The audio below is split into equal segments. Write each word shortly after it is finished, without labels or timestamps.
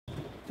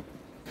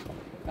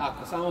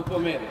Tako, samo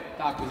pomeri.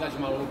 Tako, izađi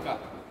malo Luka.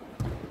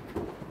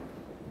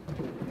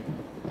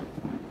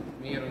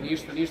 Mirno,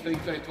 ništa,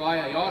 Viktor je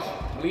tvoja, još,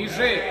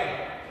 bliže.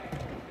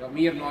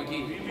 Mirno,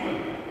 Agi.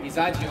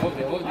 Izađi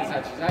ovde,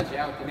 izađi,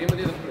 evo te, nema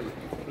gdje da prvi.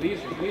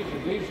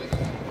 Bliže.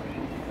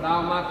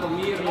 Bravo, Mako,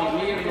 mirno,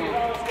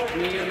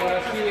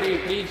 raširi,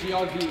 priđi,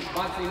 Agi,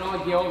 bacaj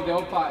noge ovde,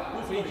 opa,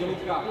 priđi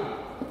Luka.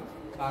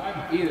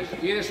 Tako,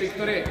 ideš,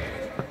 Viktore.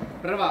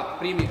 Prva,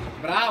 primi.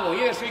 Bravo,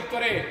 ideš,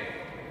 Viktore.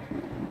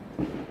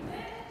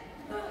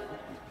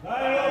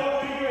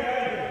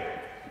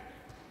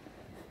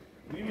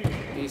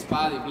 Ti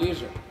spadi,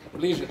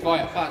 bliže,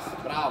 tvoja, pas,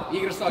 bravo,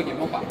 igraš s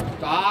Ogijem, opa,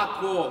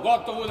 tako,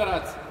 gotov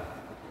udarac.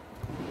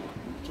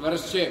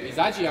 Čvršće,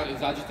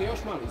 izađite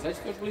još malo,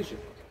 izađite još bliže.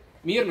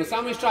 Mirno,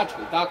 samo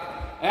iščačkaj, tako,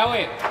 evo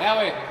je,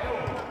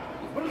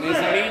 ne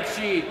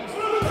zaliči.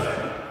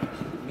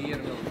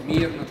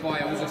 Mirno,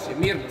 tvoja, uzeo se,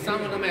 mirno,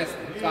 samo na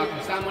mesti, tako,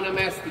 samo na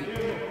mesti.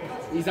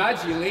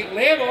 Izađi,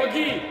 levo,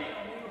 Ogi,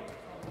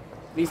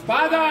 ne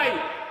spadaj.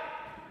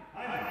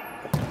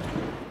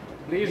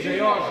 Bliže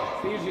još,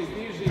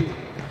 stiži.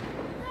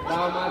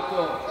 Bravo,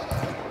 Mato.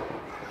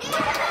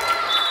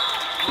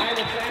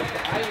 Ajde,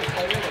 centar,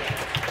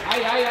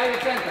 ajde,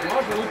 centar,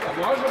 može, Luka,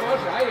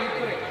 može, ajde,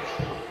 Viktore.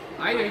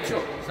 Ajde, Vićo,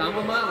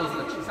 samo malo,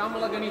 znači, samo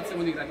laganica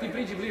mu igra. Ti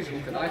priđi bliže,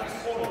 Luka, daleko si.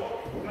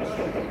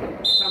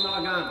 Samo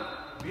lagano.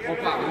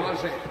 Opa,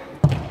 može.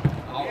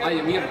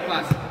 Ajde, mirno,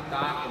 pas.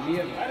 Tako,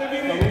 mirno.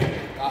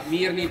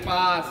 Mirni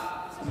pas,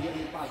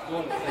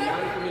 dole, sa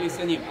Jankom ili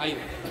sa njim,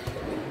 ajde.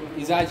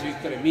 Izađi,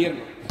 Viktore,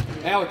 mirno.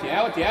 Evo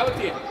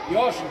ti,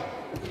 još.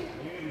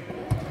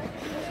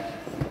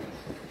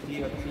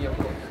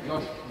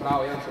 Još,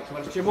 bravo, Janko,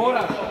 čvršće,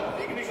 moraš.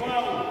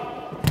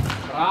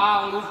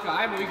 Bravo, Luka,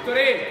 ajmo,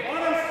 Viktore.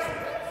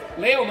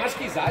 Levo,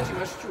 Maški, izađi,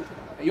 Mašiću.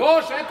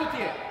 Još, eto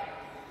ti je.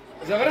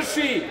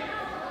 Završi.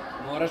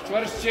 Moraš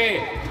čvršće.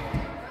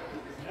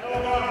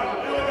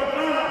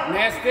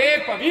 Ne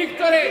stepa,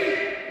 Viktore.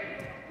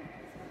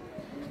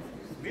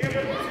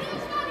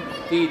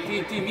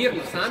 Ti,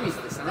 mirno, sami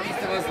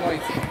ste vas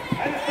dvojice.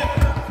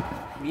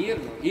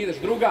 Mirno, ideš,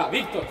 druga,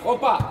 Viktor,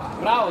 opa,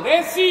 bravo,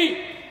 desi!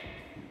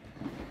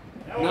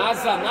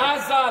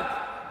 Nazad!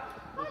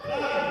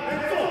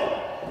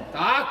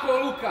 Tako,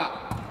 Luka!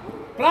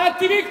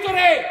 Prati,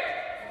 Viktore!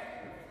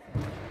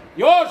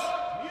 Još!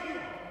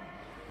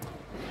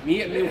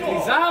 Ne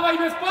uklizavaj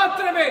bez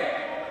potrebe!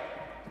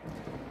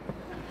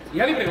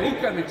 Jeli bre,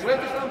 Luka, ne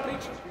čujete što vam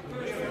pričam?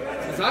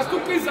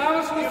 Zastupi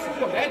završnicu,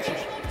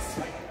 povećaš.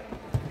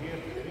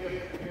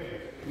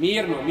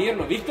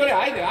 Mirno, Viktore,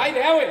 ajde,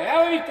 evo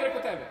je Viktore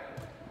kod tebe.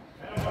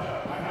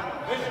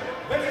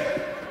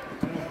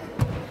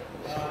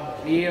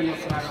 Mirno,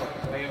 Srako,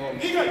 levom.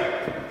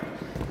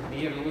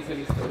 Mirno,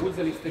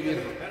 uzeli ste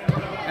mirno.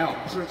 Evo,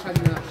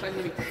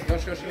 šalji Viktore,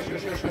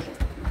 još.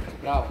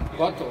 Bravo,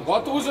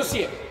 gotovo, uzeo si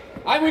je.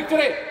 Ajmo,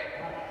 Viktore.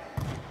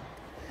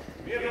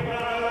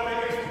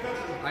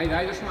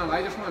 Ajde, još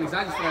malo,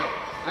 izađi Strajo.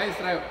 Ajde,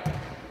 Strajo.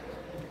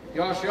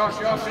 Još.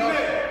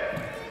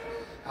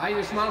 Ajde,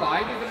 držiš malo,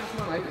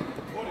 ajde.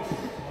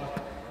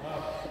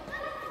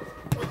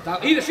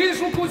 Ideš,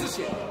 Luka, uzeo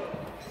si je.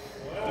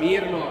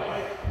 Mirno.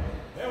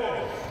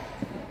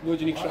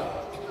 Dođi Nikša.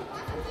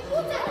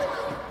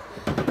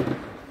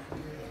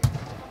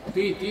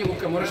 Ti,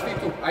 Luka, moraš ti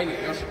tu. Ajde,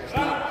 još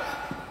malo.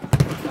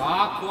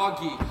 Tako,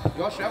 Agi.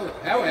 Još,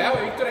 evo,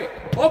 Viktore.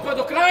 Opa,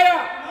 do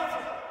kraja!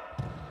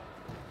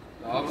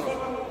 Dobro.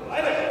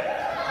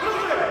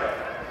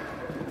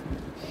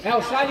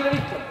 Evo, šalji na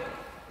Viktora.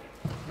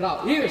 Bravo,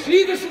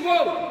 ideš u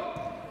golu.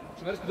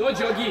 Čvrst,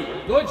 dođi Ogi,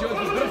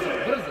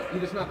 brzo,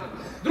 ideš napad.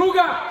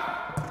 Druga!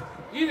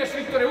 Ideš,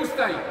 Viktore,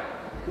 ustaj.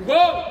 U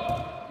gol!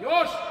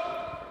 Još!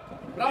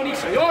 Bravo,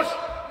 Nikša, još!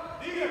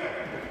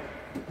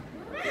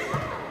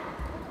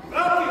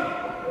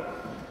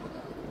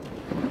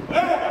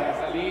 Ne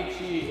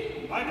zaliči.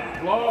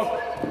 Blok.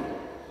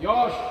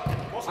 Još.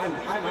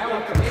 Ajmo, evo,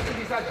 neće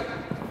ti izađe.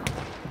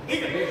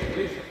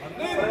 Bliže.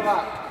 Prva.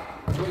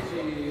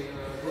 Dođi,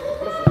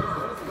 brzo.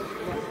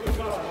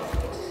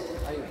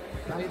 Ajde.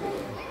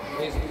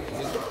 Blizu.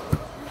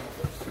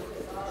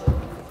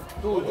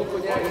 Tu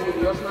kod njega ljudi,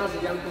 još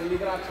nazad, Jankovi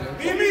igrači.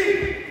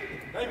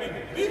 Daj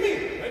mi.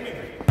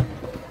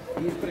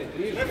 Ispred,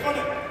 bliže.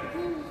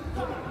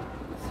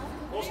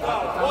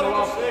 Ostao,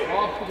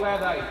 loptu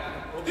gledaj.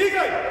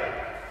 Odigraj!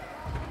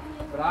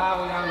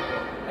 Bravo, Janko.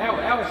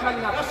 Evo,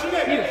 šalji napad.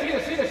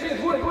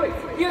 Ideš, gure.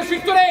 Ideš,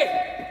 Viktore!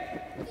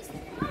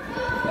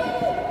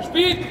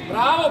 Špit,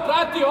 bravo,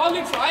 prati,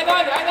 odlično. Ajde,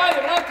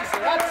 vrati se.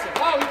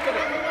 Bravo,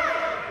 Viktore.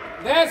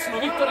 Desno,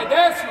 Viktore,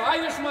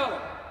 ajde još malo.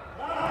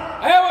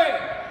 Evo je,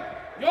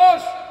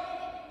 još.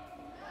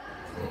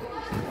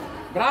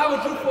 Bravo,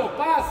 Đupo,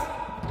 pas.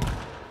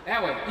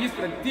 Evo je,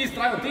 ispred, ti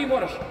Strajo, ti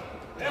moraš.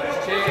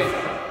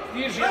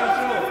 Stiži,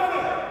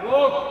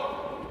 blok.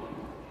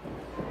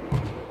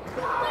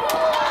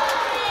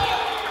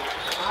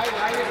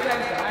 Ajde,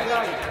 centar, ajde.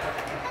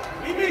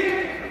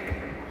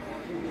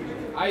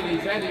 Ajde,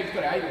 izvedi,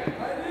 Viktore, ajde.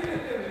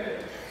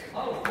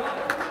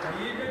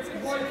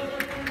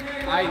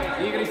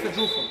 ajde, igraj sa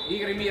džufom,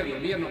 igraj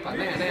mirno, pa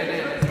ne,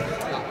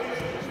 da,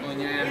 što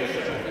njemu,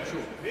 što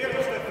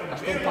a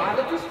što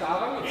pada ti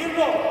stava mi?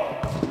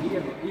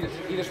 Mirno,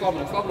 ideš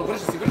slobodno,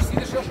 brži si,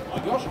 ideš još,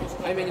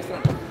 ajde menje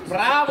stranu,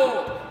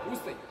 bravo,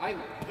 ustaj, ajde.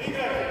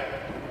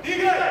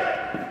 Igraj!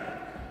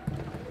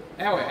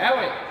 Evo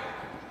je.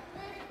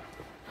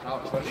 Bravo,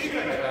 čvrši,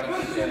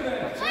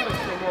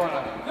 čvrši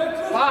mora,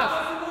 pas!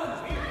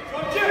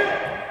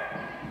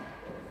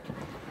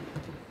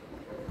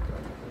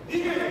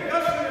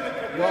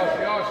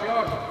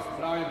 Još,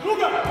 bravo je.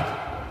 Druga!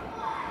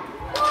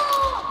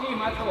 Ti,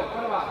 Matko,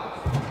 prva.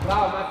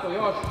 Bravo, Matko,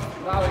 još.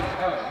 Bravo,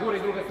 evo, guri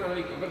druga strana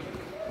Vika, brže.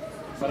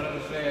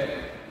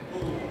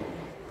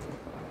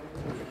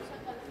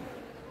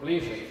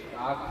 Bliže,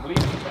 tako,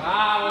 bliže.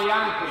 Bravo,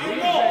 Janko,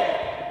 bliže.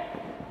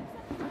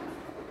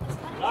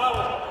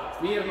 Bravo!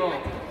 Mirno.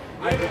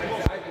 Ajde,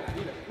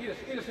 ideš,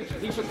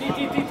 Nikšo, ti.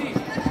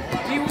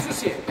 Ti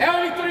uzas je.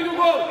 Evo Viktor idu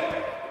gol.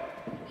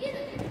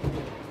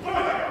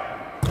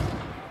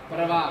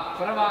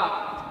 Prva.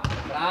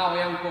 Bravo,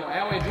 Janko.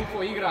 Evo je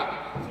Đuko igra.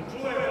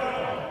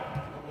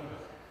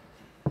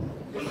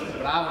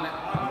 Bravo,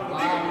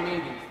 ne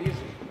idi,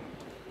 stiži.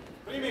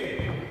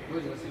 Primi.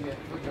 Dođi, Vasilije,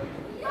 dođi.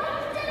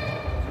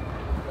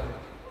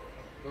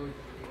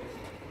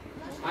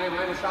 Ajmo,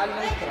 šalji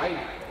na Viktor, ajde.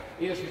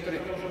 Ideš, Viktore,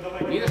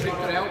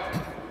 evo.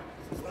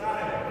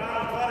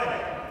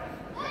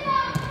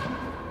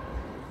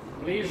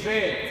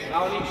 Bliže,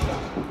 bravo Nikša.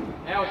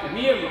 Evo te,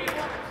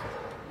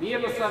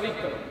 mirno sa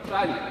Viktorom,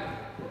 šalji.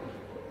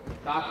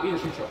 Tako,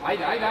 ideš Nikšo,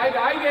 ajde.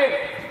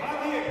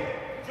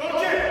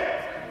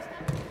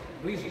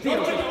 Bliže,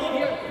 tiro.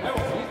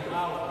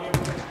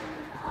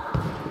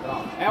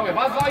 Evo je,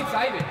 vas dvojica,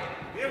 ajde.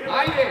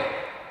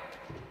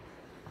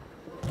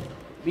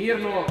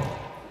 Mirno.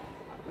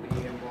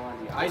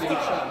 Ajde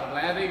Nikša,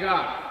 gledaj ga.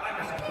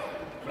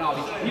 Bravo,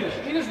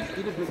 ideš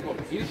bez gola,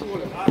 ideš u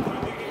volju.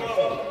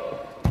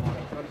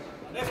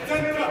 Ne s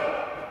centra!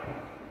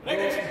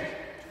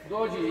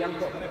 Dođi,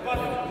 Janko. Ne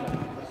padne!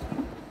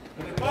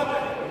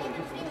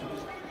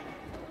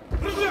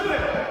 Brže bre!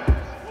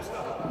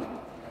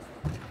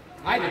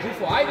 Ajde,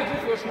 Đufo,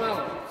 još malo.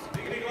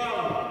 Digni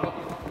glavu!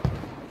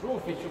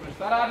 Đufiću,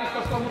 šta radiš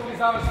to što mu ti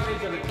završi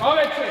leđane?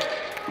 Čoveče!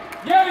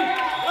 Jeli!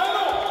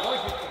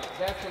 Dođi,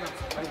 desno nam,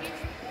 ajde.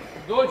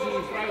 Dođi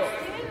i Strajo.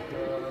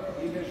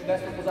 Ideš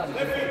desno pozadnje.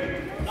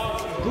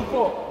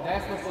 Đufo,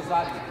 desno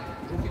pozadnje.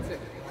 Đufice,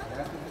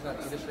 desno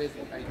pozadnje. Ideš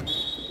vezno, ajde.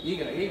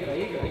 Igra,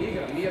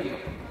 mirno.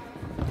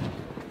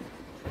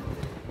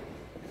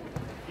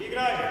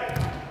 Igraj!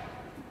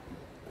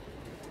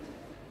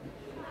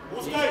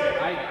 Puskaj!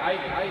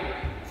 Ajde.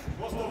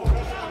 Postavu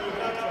kašnog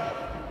igrača.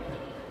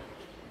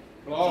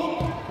 Blok.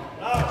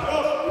 Bravo,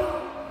 još!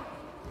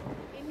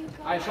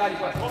 Ajde, šalji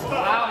pas.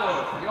 Bravo,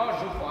 još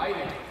Đufo,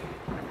 ajde.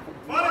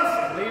 Varaj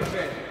se!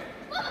 Bliže.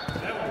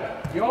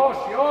 Još.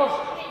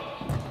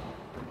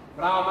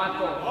 Bravo,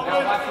 Matko.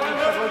 Evo,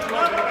 Vasilija, dođi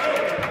ovdje.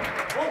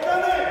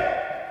 Bogdane!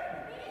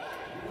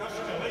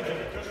 Kašnog leđa.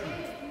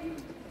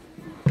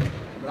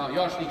 Bravo,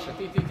 još Nikša,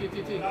 ti.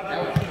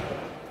 Evo.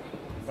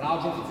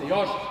 Bravo, Đufice,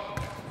 još.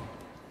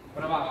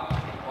 Prva,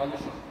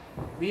 odlično.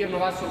 Mirno,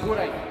 Vaso,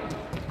 guraj.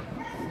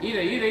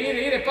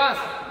 Ide, pas.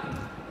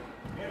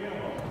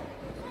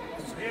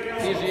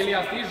 Stiži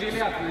Ilija,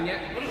 na nje.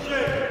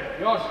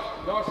 Još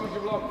uđe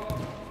blok.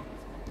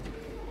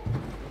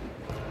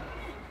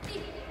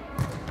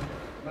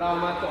 Bravo,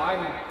 Mato,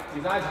 ajmo.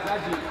 Izađi,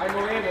 ajmo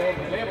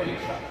levo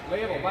Nikša.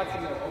 Levo, baci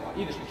levo.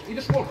 Ideš Nikša,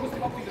 ideš u gol, pusti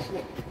loptu, ideš u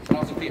gol.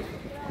 Bravo za prijem.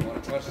 Mora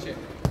čvršće.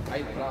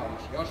 Ajde, bravo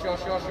Nikša.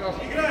 Još.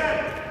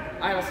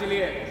 Ajde,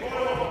 Vasilije.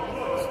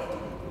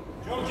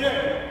 Đorđe!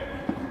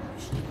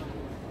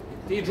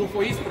 Ti,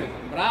 Đufo, ispred.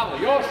 Bravo,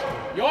 još.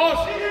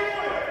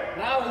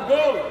 Bravo, u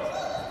gol.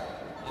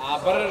 A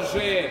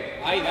brže.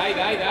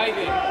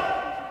 Ajde.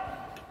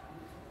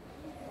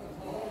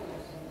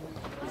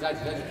 Izađi.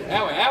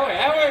 Evo je.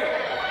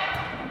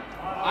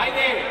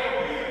 Ajde.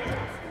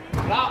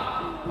 Bravo.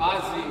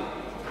 Pazi.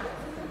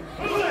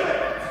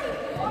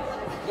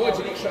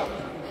 Dođi, Nikša.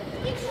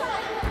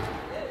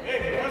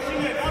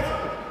 Vasilije,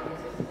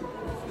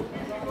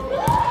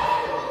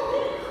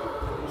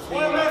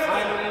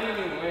 Ajmo na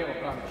liniju, evo,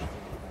 praviš.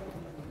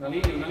 Na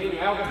liniju,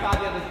 evo ga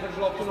Tadija da se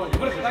drži loptu nođu.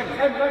 Brže, daj mi.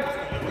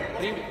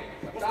 Primi.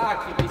 Tak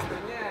i ispred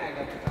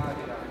njega,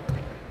 Tadija.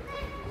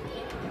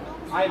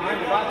 Ajde,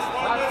 baci,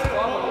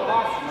 slobodno,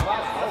 baci,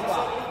 oba.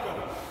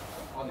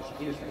 Odlično,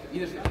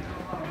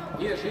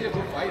 ideš,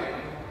 Đufo, ajde.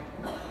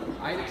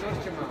 Ajde,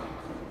 čvršće malo.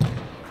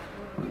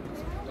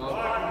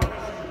 Dobro.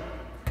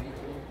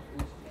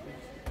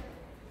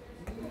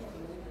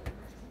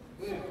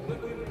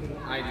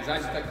 Ajde,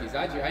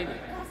 izađi, ajde.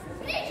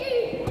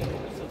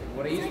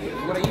 Mora ispred,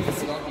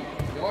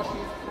 još.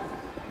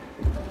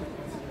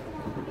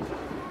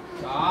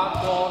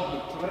 Tako,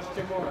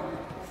 čvršće mora.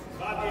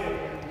 sad je.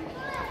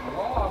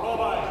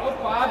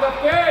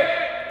 Opadate!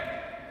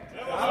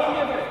 Evo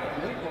je bre!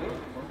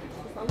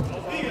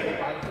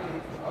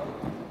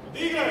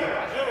 Odigraj,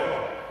 evo ga.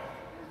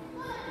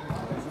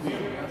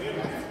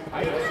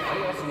 Ajde,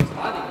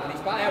 ne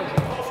spadi, evo,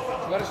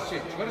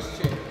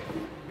 čvršće.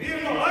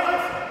 Mirno, lagno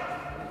se!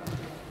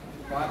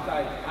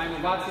 Hvataj, ajmo,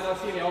 baci na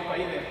Silija, opa,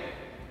 ide.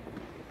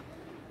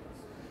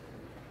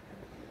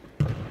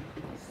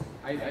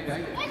 Ajde.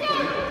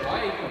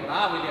 Ajde,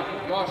 bravo, Ilija,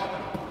 još.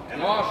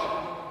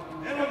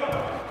 Evo ga!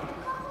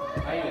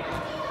 Ajde.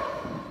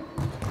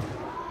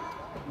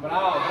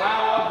 Bravo,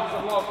 odbi za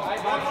blok,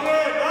 ajde, baci.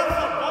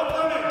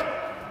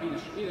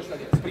 Ideš sad,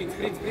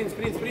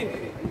 sprint.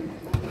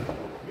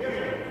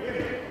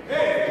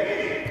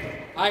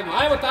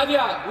 Ajmo,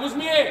 Tadija,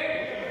 uzmi je!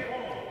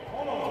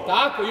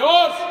 Tako,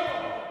 još!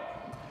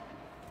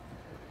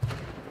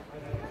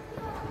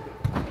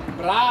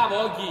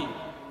 Bravo, Ogi!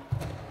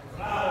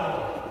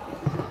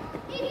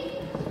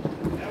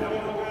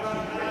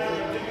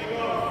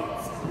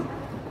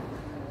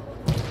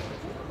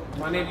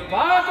 Ma ne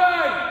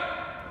padaj!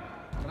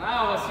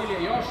 Bravo,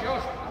 Vasilije, još,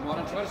 a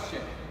mora čvršće.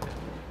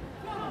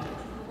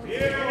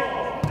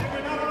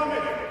 Nemoj na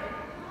pamet!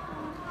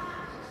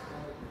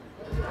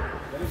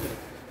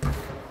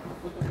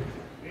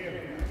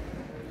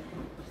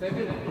 Šta je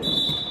bilo?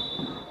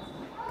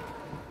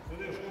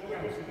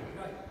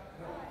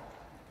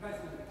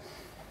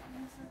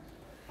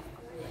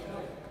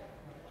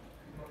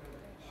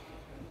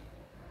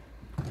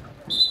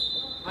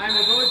 Ajmo,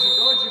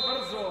 dođi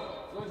brzo.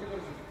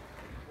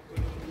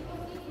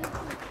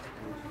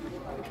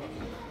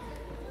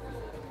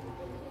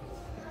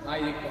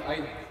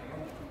 Ajde.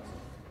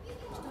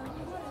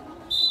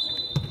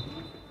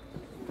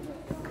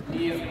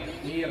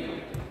 Mirno.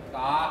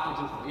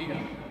 Tako, Đuko, igra.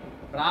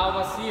 Bravo,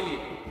 Vasilije.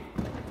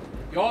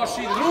 Još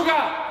i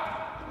druga.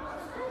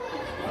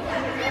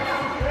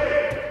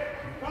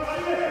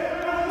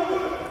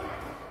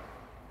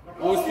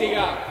 Pusti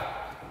ga.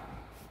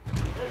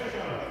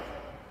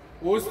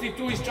 Pusti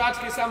tu iz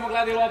čačke, samo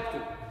gledaj loptu.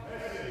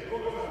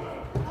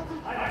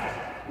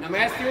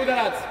 Namesti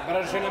udarac,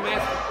 brže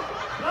namesti.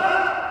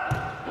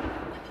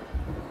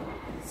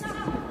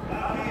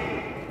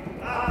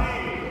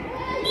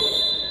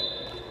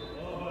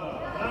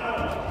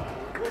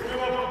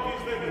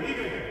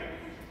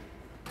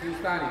 Tu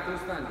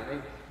stani,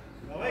 ajde.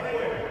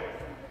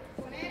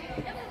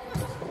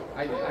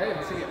 Ajde,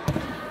 Vasilija.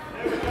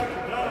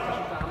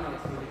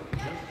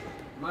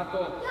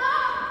 Mato.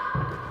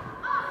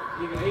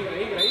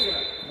 Igra.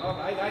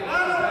 Dobro, ajde.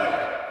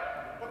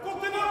 Pa ko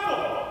te napao?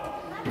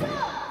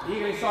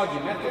 Igraj s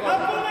Ođim, eto dobro.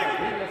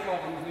 Igraj s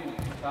Ođim, uzmini.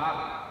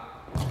 Tako,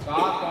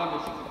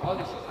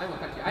 odlično. Ajmo,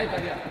 Taki, ajde,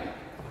 Tadija.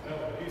 Evo,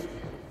 isto.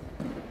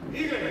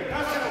 Igraj,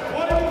 kasimo,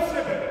 otvorimo u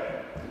sebe.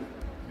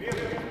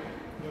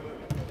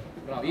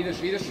 Bravo, ideš,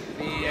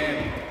 prijem.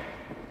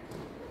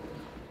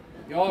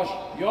 Još.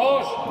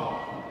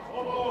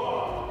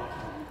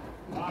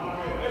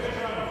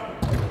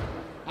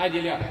 Ajde,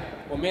 Ilija,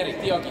 pomeri,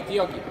 ti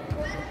oki.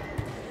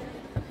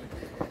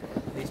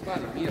 Ne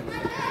ispadi, mirno.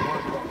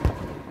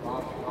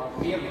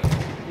 Mirno,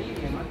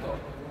 Mato.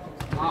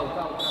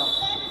 Out.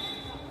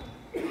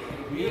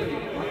 Mirno,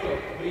 Mato,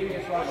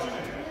 primije svašta.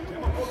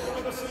 Nema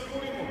potrebe da se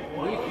jurimo.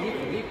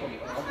 Niko.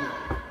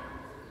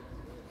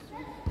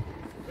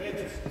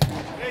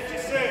 Reći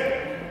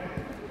se!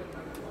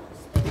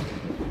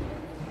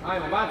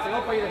 Ajmo, baci,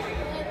 opa, ideš.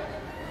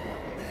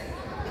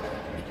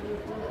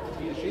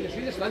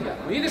 Ideš, Tadija.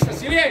 Ideš,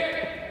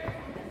 Vasilije!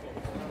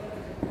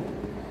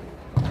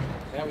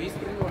 Evo,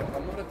 ispremno, pa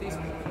morate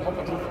ispremno.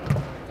 Opa, Đuko.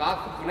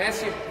 Tako,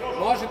 ponesi,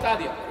 može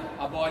Tadija.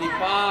 A bolji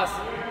pas.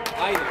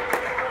 Ajde.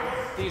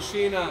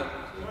 Tišina.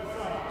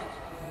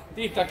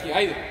 Ti Taki,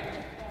 ajde.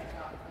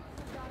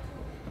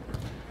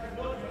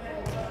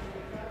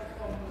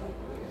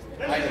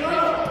 Ajde,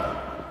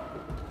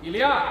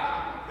 Ilija!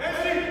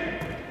 Vezi!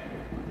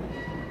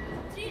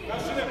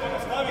 Kašine, pa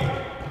nastavi!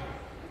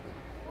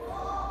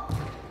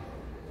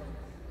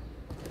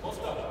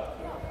 Ostav!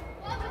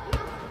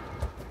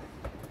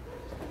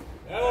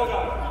 Evo ga!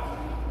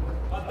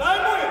 Pa daj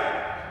mu je!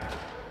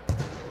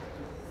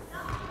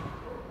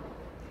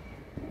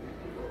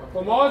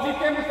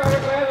 Pomozite mu šta ga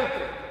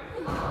gledate!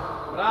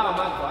 Bravo,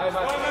 Marko, ajde,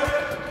 baš.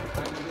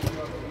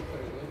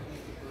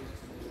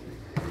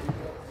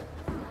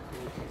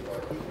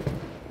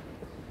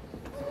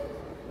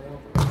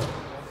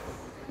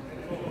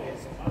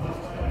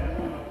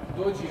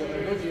 Dođi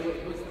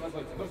se vas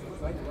dvojice,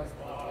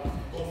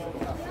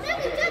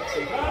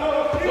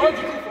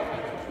 Dođi,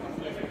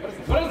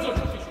 brzo,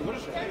 Čupiću,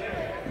 brže.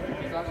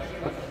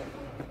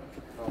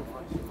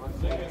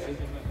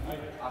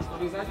 A što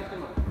vi izađete,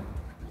 man?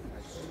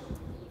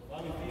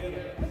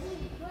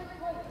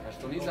 A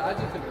što vi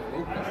izađete,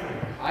 Luka?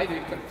 Ajde,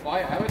 Viktor,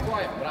 tvoja, evo je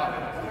tvoja, bravo.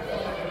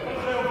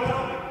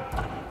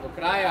 Do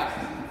kraja.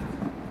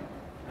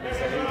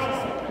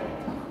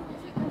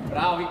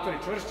 Bravo, Viktore,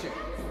 čvršće.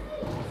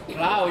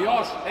 Bravo,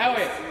 još, evo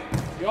je,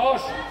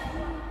 još.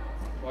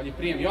 Bolji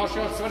prijem, još,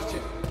 čvršće.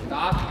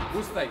 Tako,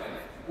 ustaj.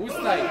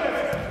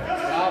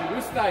 Bravo,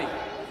 ustaj.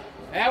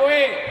 Evo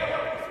je.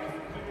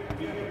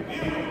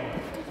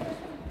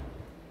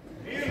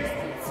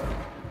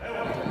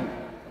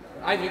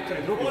 Ajde,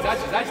 Viktore, drugi,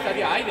 zađi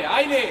Tadija,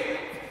 ajde.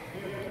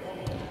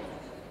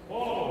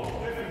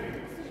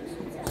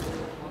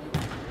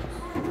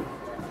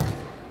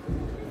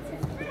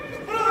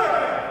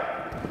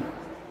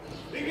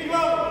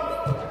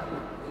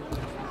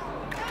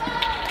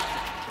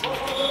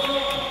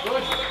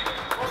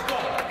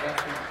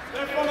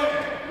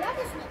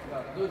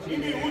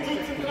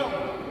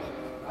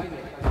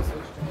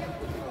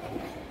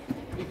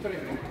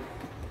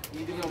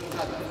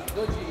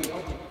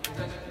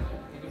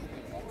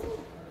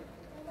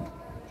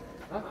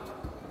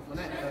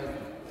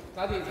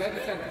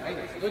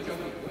 dođi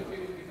ovdje.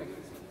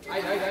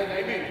 Ajde.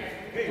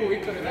 Tu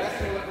Viktor je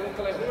desno,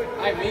 ruka levo.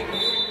 Ajde,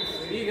 Miki,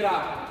 igra.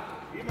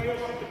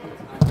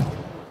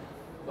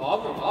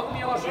 Dobro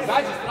nije loše.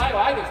 Izađi, straju,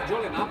 ajde,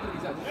 Đole, napred,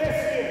 izađi.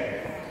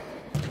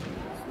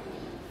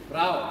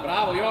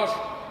 Bravo, još.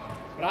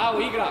 Bravo,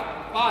 igra,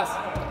 pas.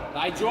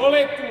 Daj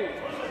Đole tu.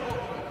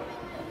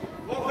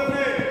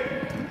 Bogdane,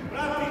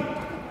 vrati.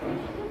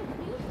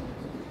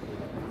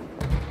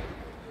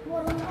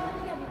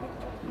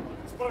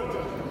 Spravite.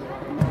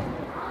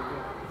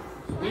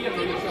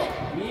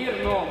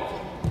 Mirno.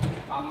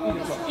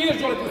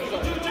 Ideš Đole tu.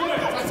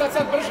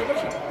 Sad, brže.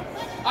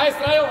 Ajde,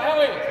 straju,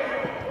 evo je.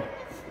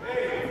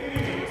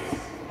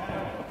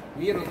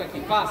 Mirno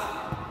taki pas.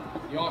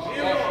 Još.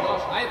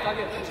 Ajde,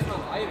 Tadija, trči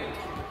malo, ajde.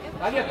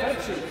 Tadija,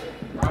 trči.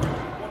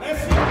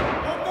 Ponesi,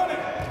 Bogdane.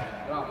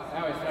 Bravo,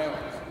 evo je Strajo.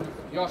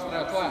 Još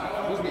Strajo, tvoja.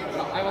 Uzmi,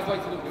 bravo. Ajde vas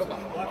dvojica dugi, opa.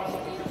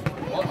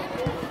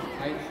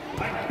 Ajde.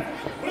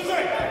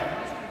 Brzaj.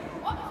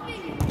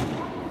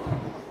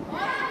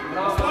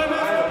 Bravo, ajde,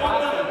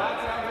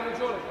 baci, ajde,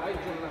 Đole. Ajde,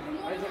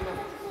 Đole,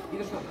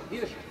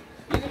 ideš.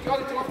 Ideš ti,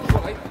 odite loptu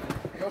Đole, ajde.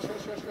 Još.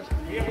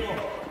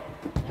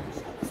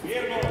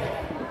 Mirno.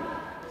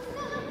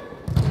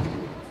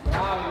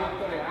 Bravo,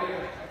 Viktore, ajde.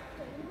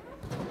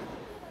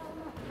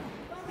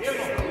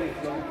 Mirno.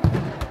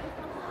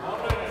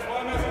 Dobro,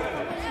 svoje mesto.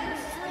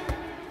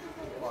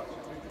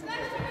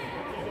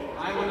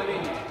 Ajmo na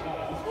liniju.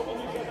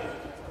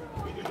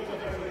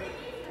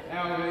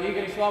 Evo ga,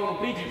 igri slobodno,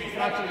 priđi ti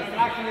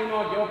stračanje u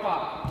noge, opa.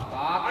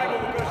 Tako.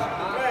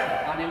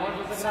 A ne možeš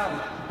da se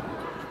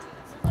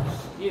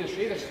gradiš.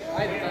 Ideš,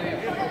 ajde Tadija.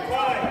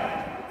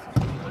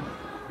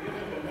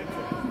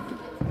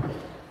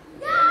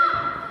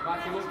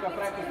 Baci muška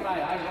preko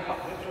straja, ajde, opa.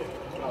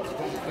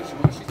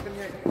 Možeš ispred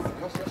njega.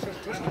 Još,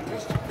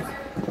 čvršće.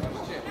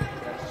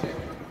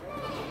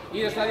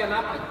 Ideš Tadija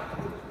napred.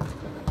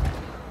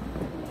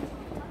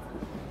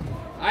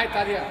 Ajde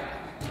Tadija.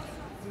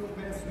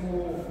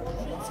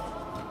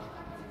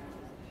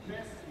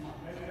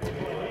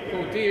 Tu,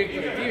 ti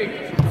Viktor.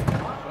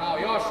 Bravo,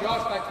 još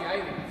taki,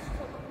 ajde.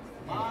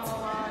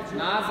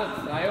 Nazad,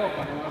 Strajo,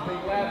 pa ne možda ih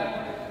gleda.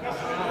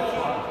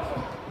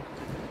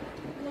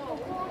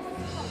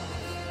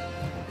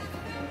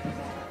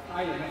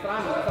 Ajde, na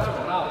stranu,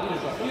 bravo,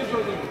 ideš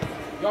Đole.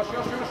 Još.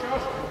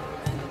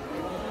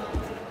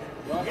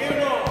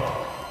 Mirno.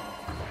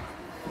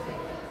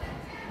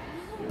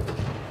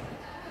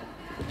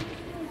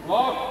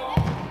 Blok.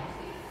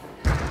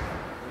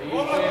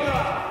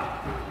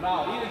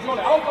 Bravo, ideš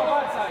Đole, auto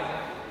bacaj.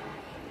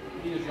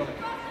 Ideš Đole,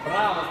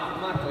 bravo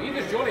Marko,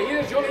 ideš Đole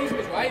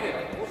između, ajde.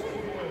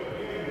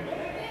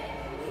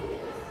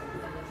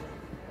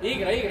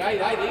 Igra, ajde.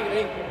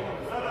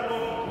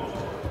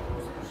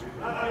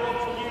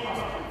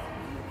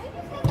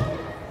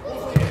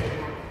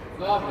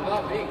 Dobro,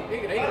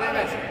 igra, nema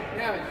veze.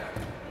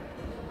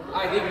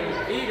 Ajde,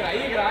 igra,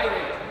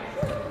 ajde.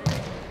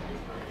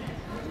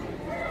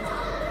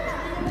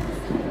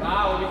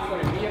 Bravo,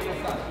 Viktore, mirno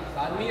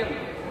sad mirno.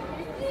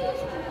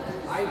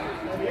 Ajde,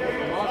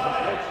 možeš,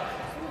 reći.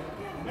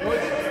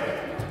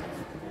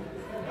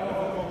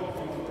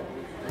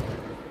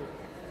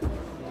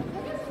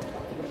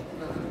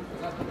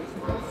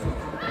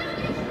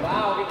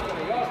 Bravo,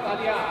 Viktore, još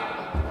Tadija.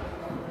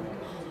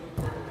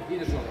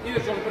 Ideš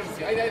Đole, brži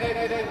si, ajde.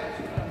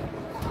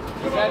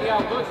 Tadija,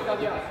 dođi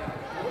Tadija.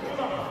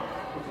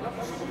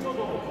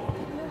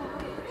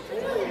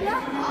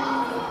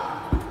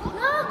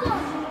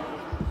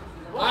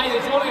 Ajde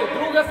Đole,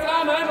 druga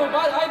strana,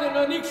 ajde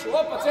na Nikšu,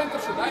 opa, centar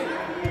šut, ajde.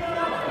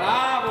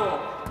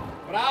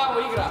 Bravo,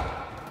 igra.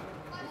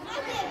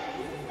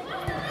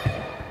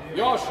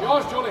 Još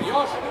Đole,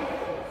 još.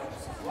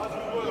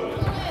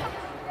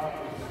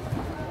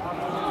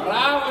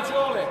 Bravo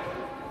Đole.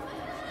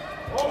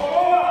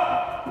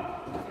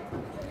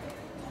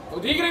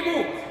 Odigraj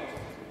mu.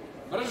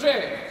 Brže.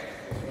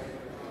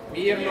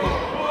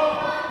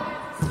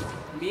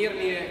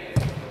 Mirnije.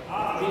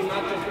 Ti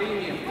imate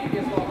primijem.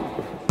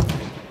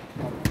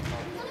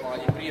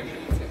 Hvala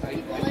prijemnice.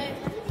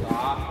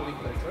 Tako,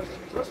 Viktore,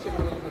 čvršće mi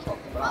da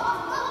šalku. Bravo.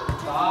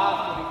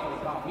 Tako, Viktore,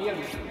 bravo.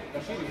 Mirnije. Da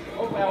širiš.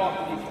 Opa, evo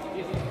ovako,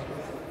 isti.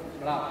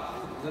 Bravo.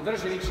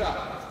 Zadrži Nikša.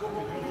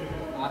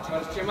 A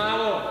čvršće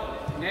malo.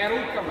 Ne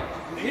rukama.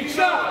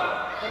 Nikša!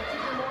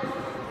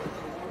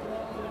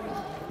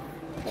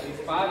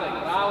 Ispadaj,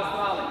 bravo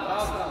strale,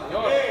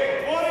 još.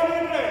 Tvori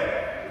Mimre!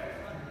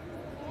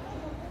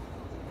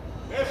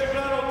 Beže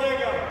brano od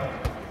njega!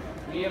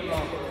 Mirno.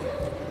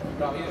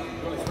 Bravo, ideš,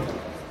 Đole se.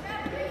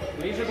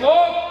 Bliže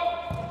blok!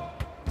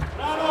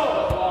 Bravo!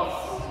 Blok,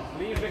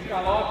 bliže ka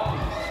lopti.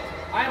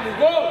 Ajmo, u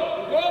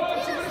gol,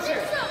 trči brže!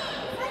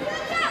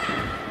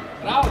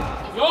 Bravo,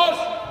 još!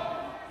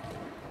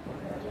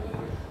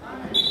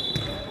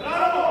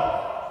 Bravo!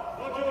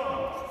 Dođe vam!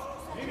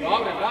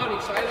 Dobre, bravo,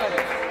 Nikša, ajde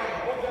dalje.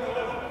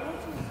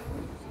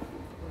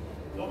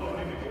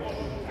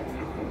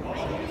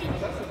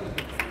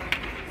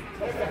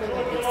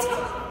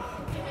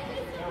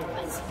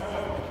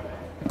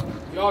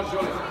 Još,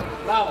 Đole,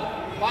 bravo,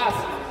 pas.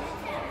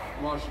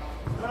 Može.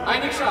 Aj,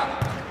 Nikša.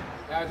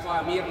 Evo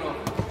tvoja mirno,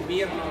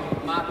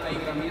 Mata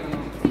igra mirno.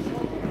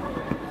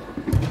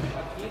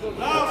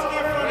 Bravo,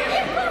 Stefan!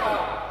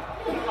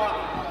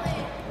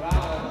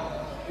 Bravo,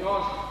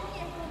 još.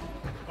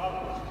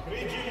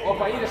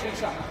 Opa, ideš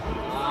Nikša.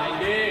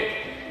 Ajde.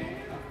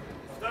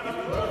 Znam,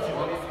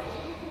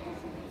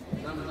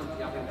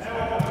 ja bih se.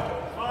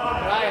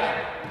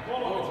 Kraje.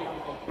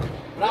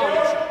 Bravo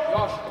Nikša,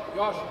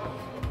 još.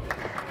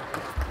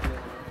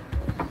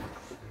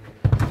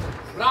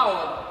 Bravo,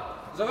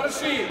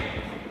 završi.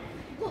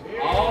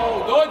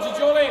 Dođi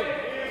Đole.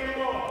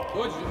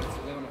 Dođi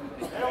Đole.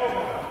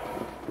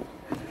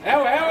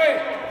 Evo je.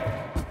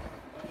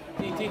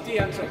 Ti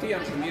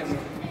Jančo,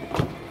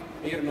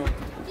 mirno.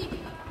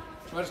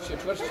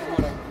 Čvršće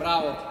mora.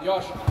 Bravo,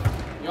 još.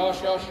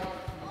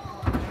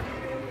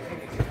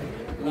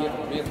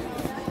 Mirno.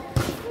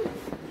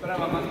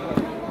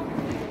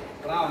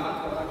 Bravo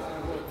Marko, vrati se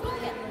na gol.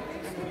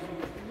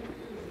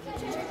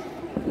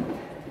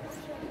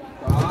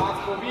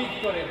 Tako,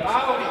 Viktore,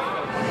 bravo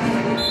Viktore.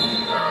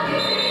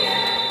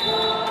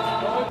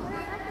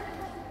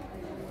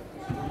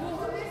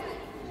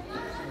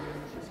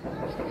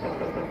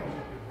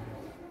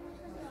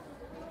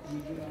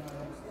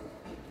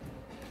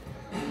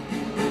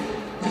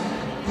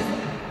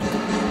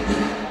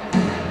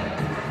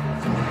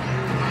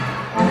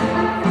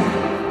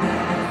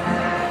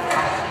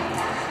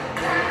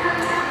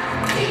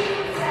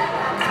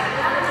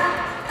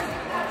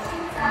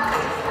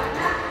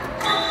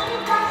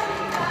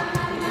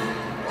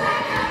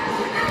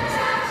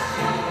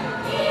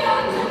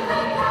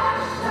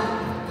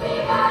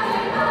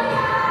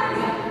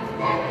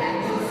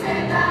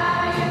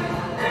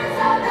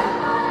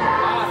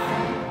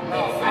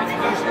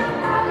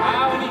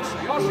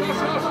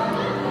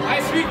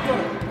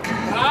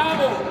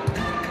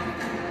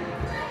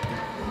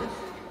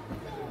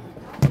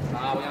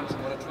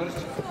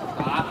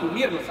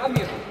 Mirno, sad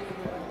mirno.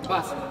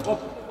 Pas,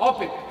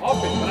 opet,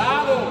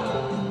 bravo!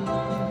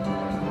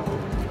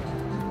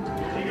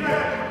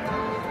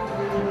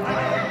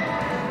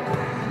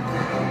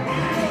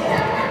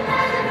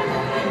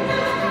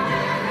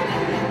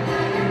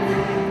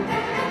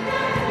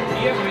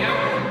 Mirno,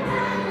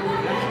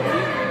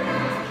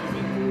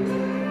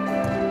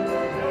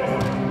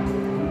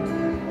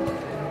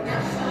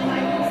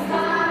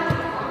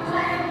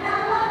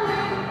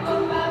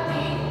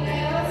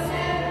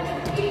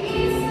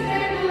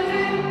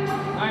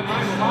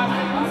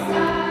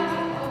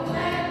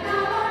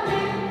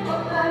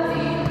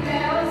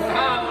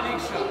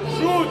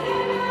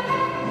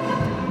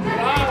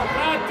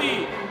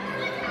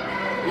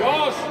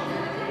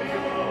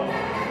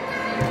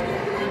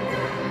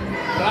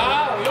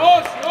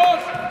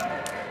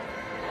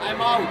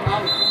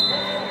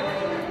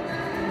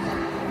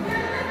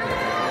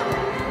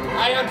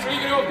 Jančo,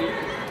 igri ovdje.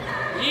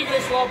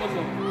 Igraj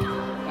slobodno.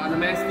 Pa na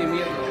mesti je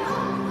mirno.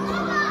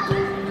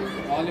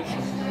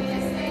 Odlično.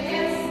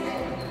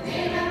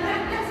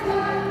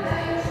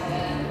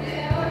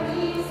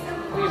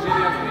 Niži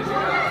ga.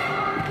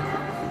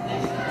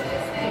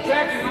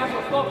 Čekaj,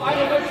 Mato, stop.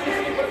 Ajde, dođi ti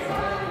svi brzo.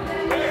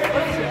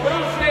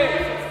 Brže.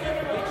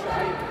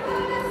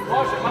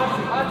 Može,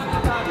 baci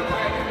na tamo.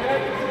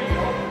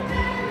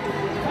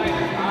 Ajde,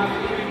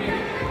 igri.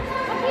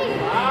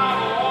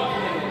 Bravo,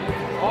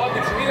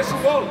 odlično, ideš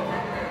u gol.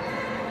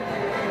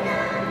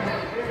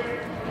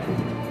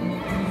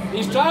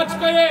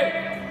 Iščačka je!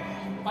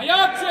 Pa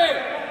jače!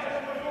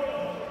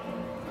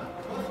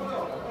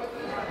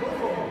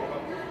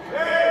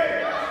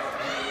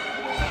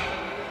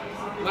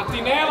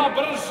 Martinela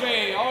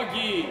brže,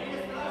 Ogi!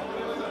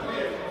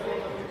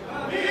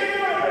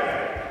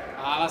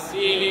 A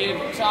Vasilije,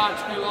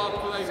 čačka i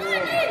loptu da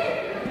izgleda.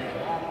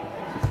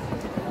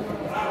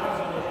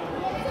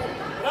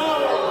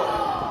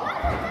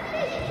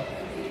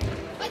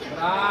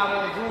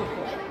 Bravo,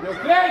 Žuko! Ne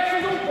okreći,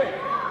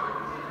 Župe!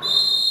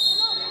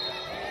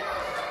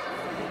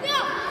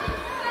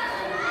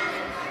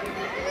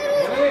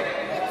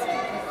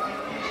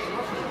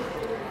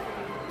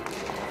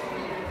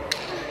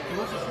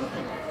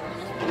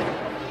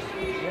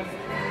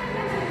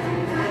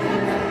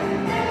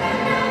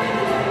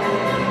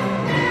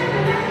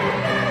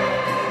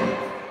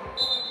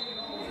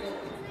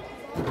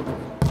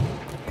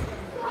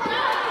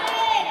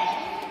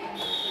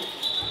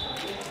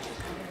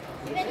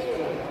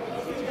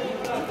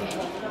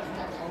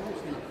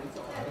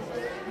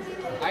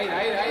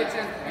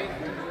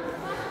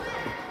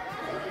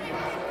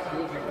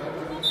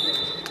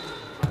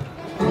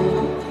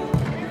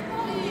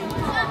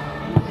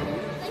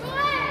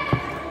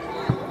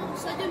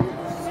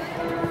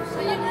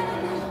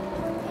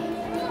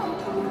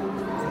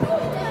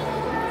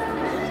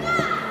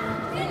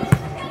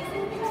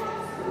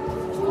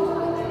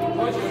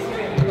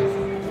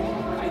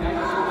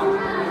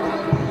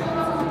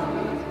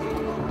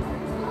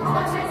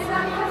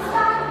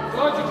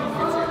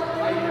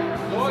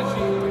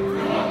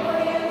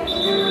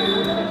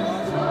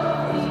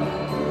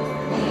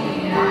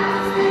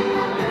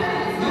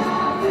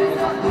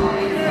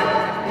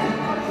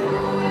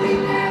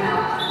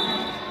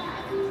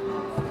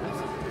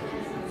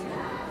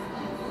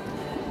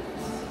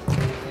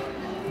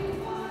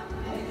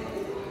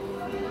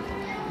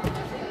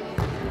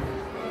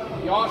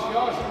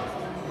 Još.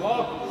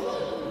 Blok.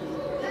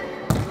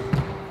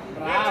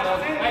 Bravo.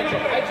 Ajde.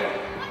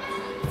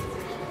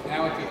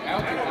 Evo ti,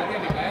 sad je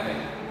mi gledaj.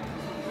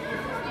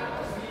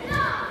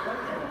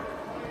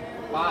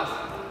 Pas,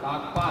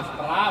 tako pas,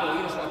 bravo,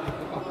 ideš ovdje.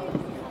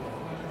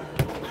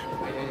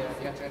 Ajde,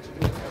 jače.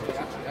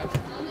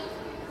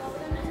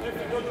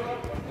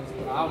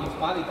 Bravo, ne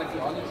spadi tako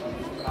je odlično.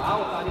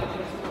 Bravo, tad je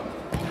odlično.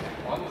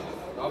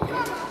 Dobro.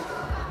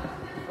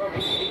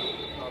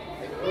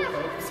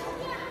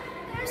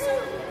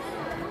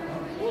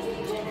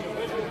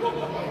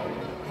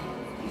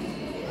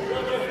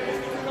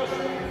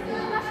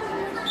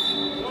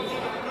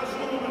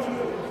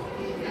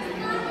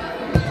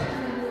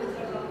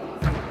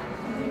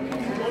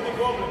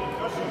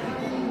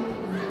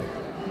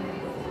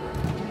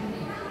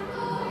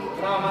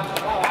 Bravo, Mačo,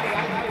 bravo,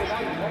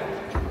 ajde.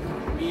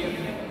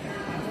 Mirno.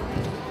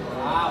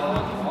 Bravo,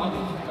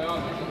 odlično, to je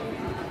odlično.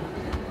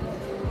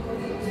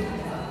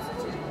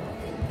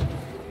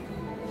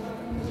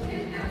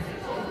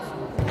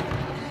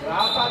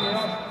 Bravo, tad je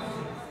još.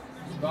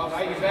 Dobro,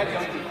 ajde, izvedi,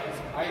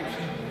 ajde.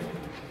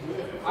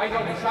 Ajde,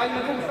 šalji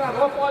na drugu stranu,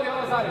 ovo odi,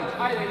 ovo Zarić.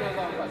 Ajde, idemo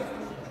za ovo pas.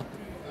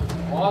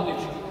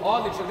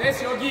 Odlično, gdje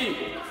si Ogi?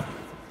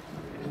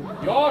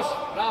 Još,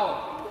 bravo.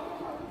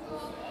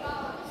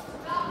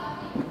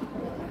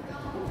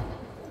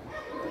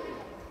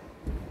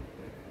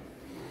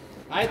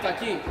 Ajde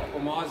taki,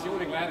 pomozi,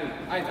 uvijek gledaj.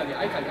 Ajde tadi.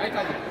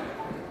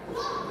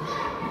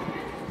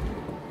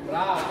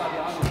 Bravo, tadi,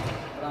 odlično.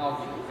 Bravo,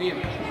 prijem.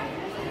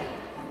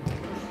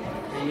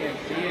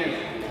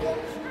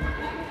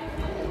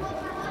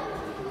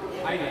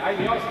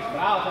 Ajde, još.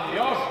 Bravo, tadi,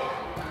 još.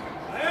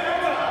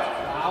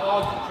 Bravo,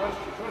 odlično,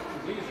 čvršću,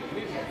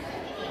 bliže.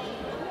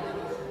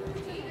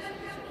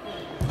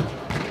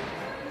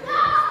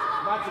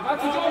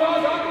 Baci, Đuro,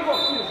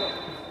 odlično.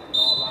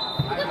 Dobar,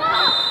 ajde.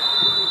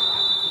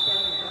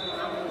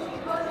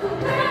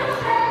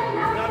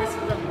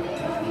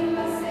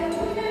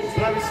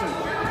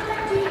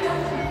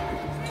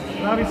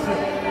 Pravi se.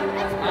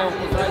 Evo,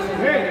 pozdravim se.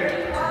 Hej!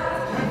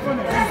 Sve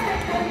pozdravim se.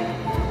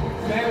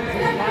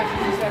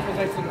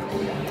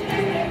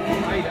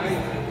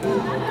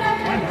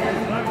 Ajde.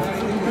 Pravi se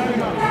sa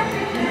drugarima.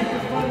 Imajte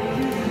stvari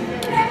blizu.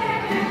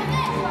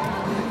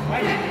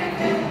 Ajde.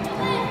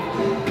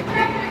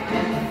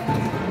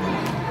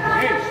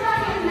 Hej!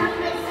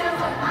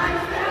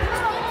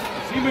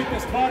 Imajte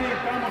stvari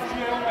tamo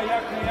čije je ova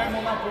jakna, jajmo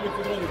napolje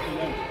kod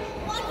roditelja.